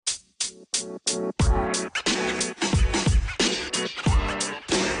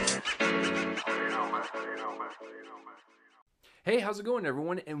Hey, how's it going,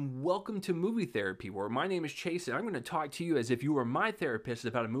 everyone? And welcome to Movie Therapy, where my name is Chase, and I'm going to talk to you as if you were my therapist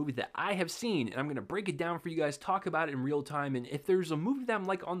about a movie that I have seen, and I'm going to break it down for you guys, talk about it in real time, and if there's a movie that I'm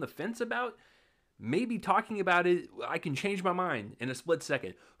like on the fence about, maybe talking about it, I can change my mind in a split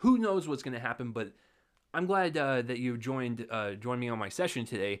second. Who knows what's going to happen? But I'm glad that you joined me on my session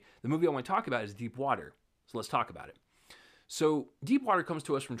today. The movie I want to talk about is Deep Water, so let's talk about it. So, Deep Water comes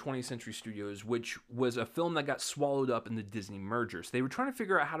to us from 20th Century Studios, which was a film that got swallowed up in the Disney merger. So they were trying to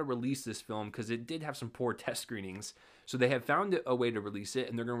figure out how to release this film because it did have some poor test screenings. So they have found a way to release it,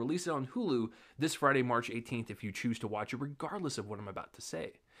 and they're going to release it on Hulu this Friday, March 18th, if you choose to watch it, regardless of what I'm about to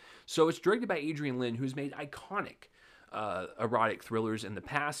say. So it's directed by Adrian Lyne, who's made iconic erotic thrillers in the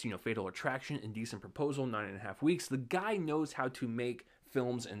past, Fatal Attraction, Indecent Proposal, 9.5 Weeks. The guy knows how to make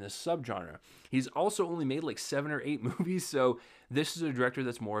films in this subgenre. He's also only made like 7 or 8 movies, so this is a director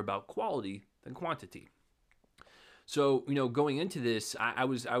that's more about quality than quantity. So, going into this, I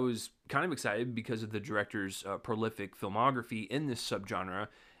was kind of excited because of the director's prolific filmography in this subgenre,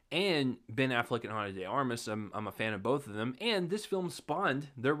 and Ben Affleck and Ana de Armas. I'm a fan of both of them, and this film spawned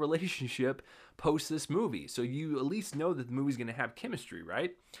their relationship post this movie. So you at least know that the movie's going to have chemistry,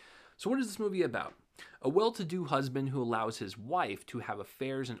 right? So what is this movie about? A well-to-do husband who allows his wife to have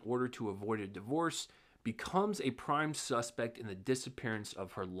affairs in order to avoid a divorce becomes a prime suspect in the disappearance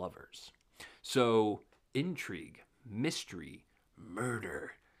of her lovers. So, intrigue, mystery,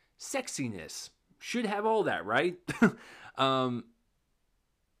 murder, sexiness, should have all that, right?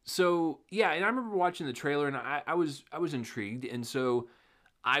 So, yeah, and I remember watching the trailer, and I was intrigued, and so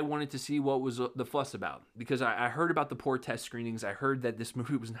I wanted to see what was the fuss about, because I heard about the poor test screenings. I heard that this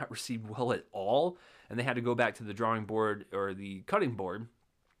movie was not received well at all, and they had to go back to the drawing board or the cutting board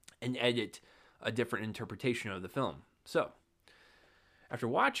and edit a different interpretation of the film. So, after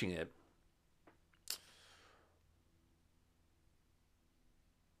watching it,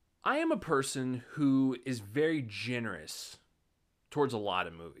 I am a person who is very generous towards a lot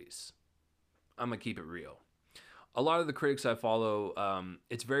of movies. I'm going to keep it real. A lot of the critics I follow,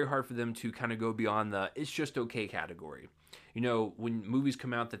 it's very hard for them to kind of go beyond the it's just okay category. When movies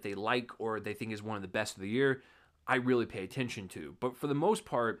come out that they like or they think is one of the best of the year, I really pay attention to. But for the most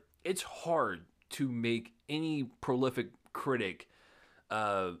part, it's hard to make any prolific critic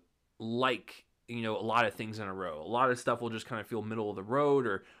like, a lot of things in a row. A lot of stuff will just kind of feel middle of the road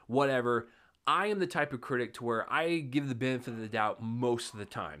or whatever. I am the type of critic to where I give the benefit of the doubt most of the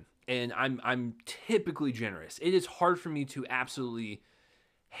time. And I'm typically generous. It is hard for me to absolutely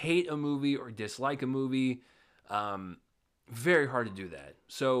hate a movie or dislike a movie. Very hard to do that.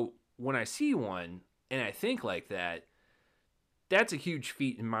 So when I see one and I think like that, that's a huge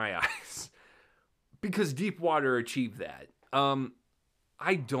feat in my eyes. Because Deep Water achieved that.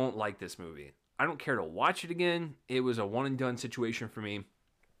 I don't like this movie. I don't care to watch it again. It was a one and done situation for me.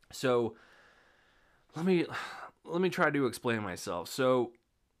 So let me try to explain myself. So,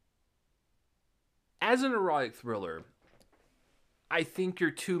 as an erotic thriller, I think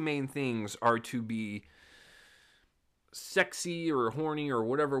your two main things are to be sexy or horny or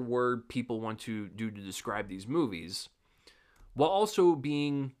whatever word people want to do to describe these movies, while also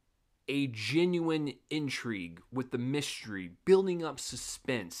being a genuine intrigue with the mystery, building up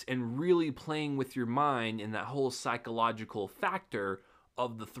suspense, and really playing with your mind in that whole psychological factor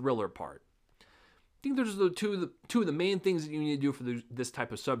of the thriller part. I think those are the two of the main things that you need to do for this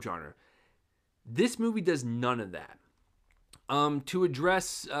type of subgenre. This movie does none of that. To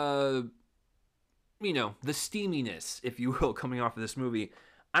address, the steaminess, if you will, coming off of this movie,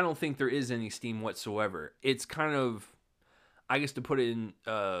 I don't think there is any steam whatsoever. It's kind of, I guess to put it in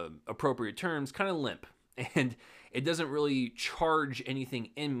appropriate terms, kind of limp. And it doesn't really charge anything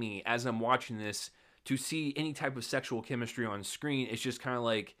in me as I'm watching this to see any type of sexual chemistry on screen. It's just kind of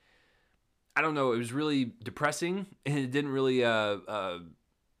like, I don't know, it was really depressing, and it didn't really,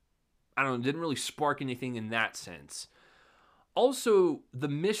 didn't really spark anything in that sense. Also, the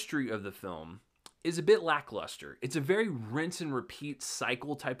mystery of the film is a bit lackluster. It's a very rinse and repeat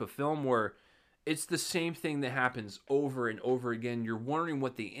cycle type of film where it's the same thing that happens over and over again. You're wondering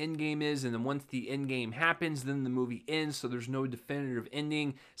what the end game is, and then once the end game happens, then the movie ends, so there's no definitive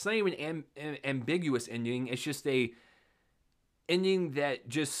ending. It's not even an ambiguous ending. It's just a ending that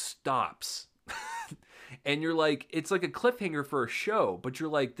just stops. And you're like, it's like a cliffhanger for a show, but you're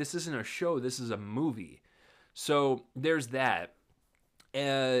like, this isn't a show, this is a movie. So there's that.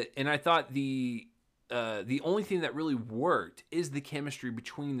 And I thought the only thing that really worked is the chemistry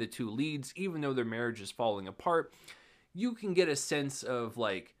between the two leads. Even though their marriage is falling apart, you can get a sense of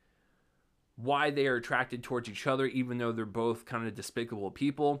like why they are attracted towards each other, even though they're both kind of despicable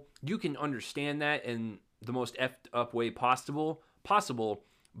people. You can understand that in the most effed up way possible.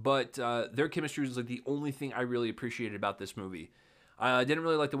 But their chemistry was like the only thing I really appreciated about this movie. I didn't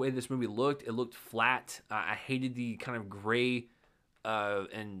really like the way this movie looked. It looked flat. I hated the kind of gray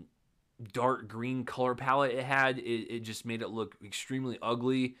and dark green color palette it had. It just made it look extremely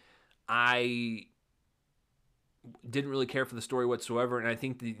ugly. I didn't really care for the story whatsoever, and I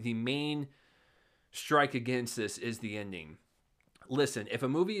think the main strike against this is the ending. Listen, if a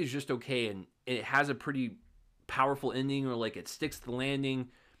movie is just okay and it has a pretty powerful ending, or like it sticks to the landing,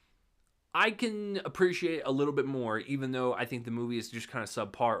 I can appreciate a little bit more, even though I think the movie is just kind of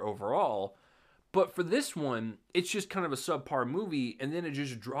subpar overall. But for this one, it's just kind of a subpar movie, and then it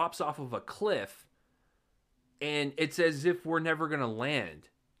just drops off of a cliff, and it's as if we're never going to land.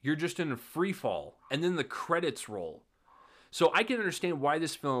 You're just in a free fall, and then the credits roll. So I can understand why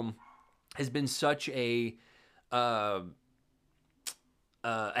this film has been such a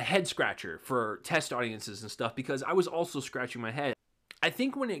head scratcher for test audiences and stuff, because I was also scratching my head. I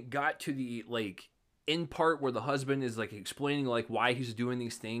think when it got to the like end part where the husband is like explaining like why he's doing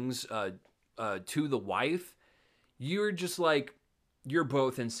these things to the wife, you're just like, you're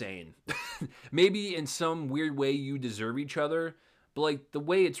both insane. Maybe in some weird way you deserve each other, but like the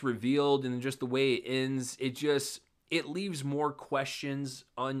way it's revealed and just the way it ends, it leaves more questions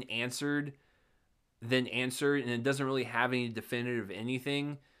unanswered than answered, and it doesn't really have any definitive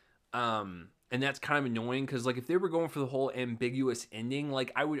anything. And that's kind of annoying, because like if they were going for the whole ambiguous ending,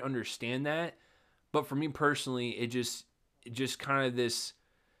 like I would understand that. But for me personally, it just kind of this,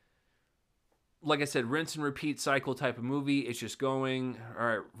 like I said, rinse and repeat cycle type of movie. It's just going, all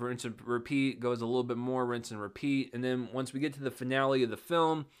right, rinse and repeat, goes a little bit more, rinse and repeat. And then once we get to the finale of the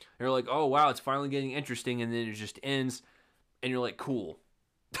film, you're like, oh wow, it's finally getting interesting. And then it just ends, and you're like, cool.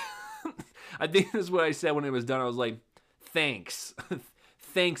 I think that's what I said when it was done. I was like, thanks.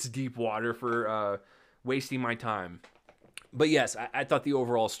 Thanks, Deepwater, for wasting my time. But yes, I thought the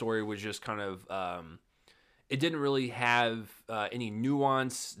overall story was just kind of, it didn't really have any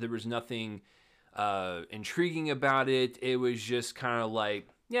nuance. There was nothing intriguing about it. It was just kind of like,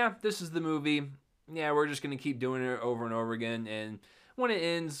 yeah, this is the movie. Yeah, we're just going to keep doing it over and over again. And when it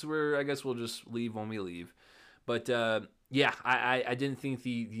ends, I guess we'll just leave when we leave. But yeah, I didn't think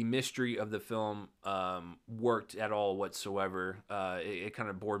the mystery of the film worked at all whatsoever. It kind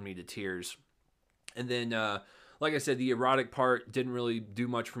of bored me to tears. And then, like I said, the erotic part didn't really do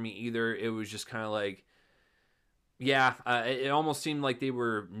much for me either. It was just kind of like, yeah, it almost seemed like they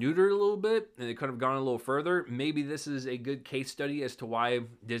were neutered a little bit, and they could have gone a little further. Maybe this is a good case study as to why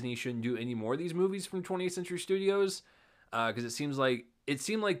Disney shouldn't do any more of these movies from 20th Century Studios, because it seemed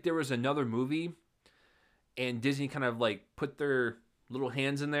like there was another movie, and Disney kind of like put their little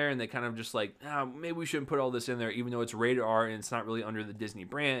hands in there, and they kind of just like, maybe we shouldn't put all this in there, even though it's rated R and it's not really under the Disney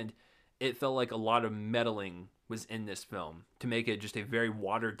brand. It felt like a lot of meddling was in this film to make it just a very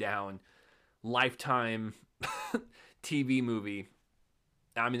watered down Lifetime TV movie.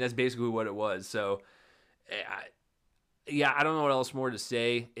 I mean, that's basically what it was. So, yeah, I don't know what else more to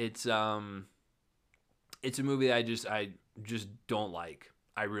say. It's a movie that I just don't like.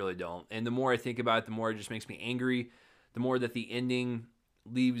 I really don't. And the more I think about it, the more it just makes me angry. The more that the ending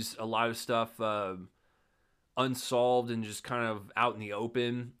leaves a lot of stuff unsolved and just kind of out in the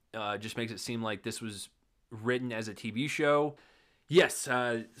open. Just makes it seem like this was written as a TV show. Yes,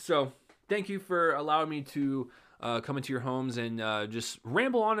 so thank you for allowing me to come into your homes and just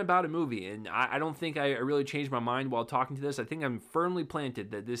ramble on about a movie. And I don't think I really changed my mind while talking to this. I think I'm firmly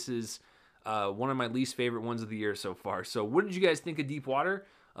planted that this is one of my least favorite ones of the year so far. So what did you guys think of Deepwater?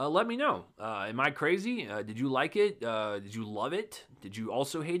 Let me know. Am I crazy? Did you like it? Did you love it? Did you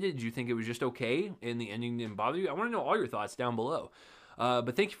also hate it? Did you think it was just okay and the ending didn't bother you? I want to know all your thoughts down below.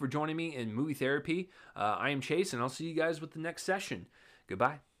 But thank you for joining me in Movie Therapy. I am Chase, and I'll see you guys with the next session.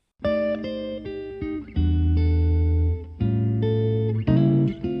 Goodbye.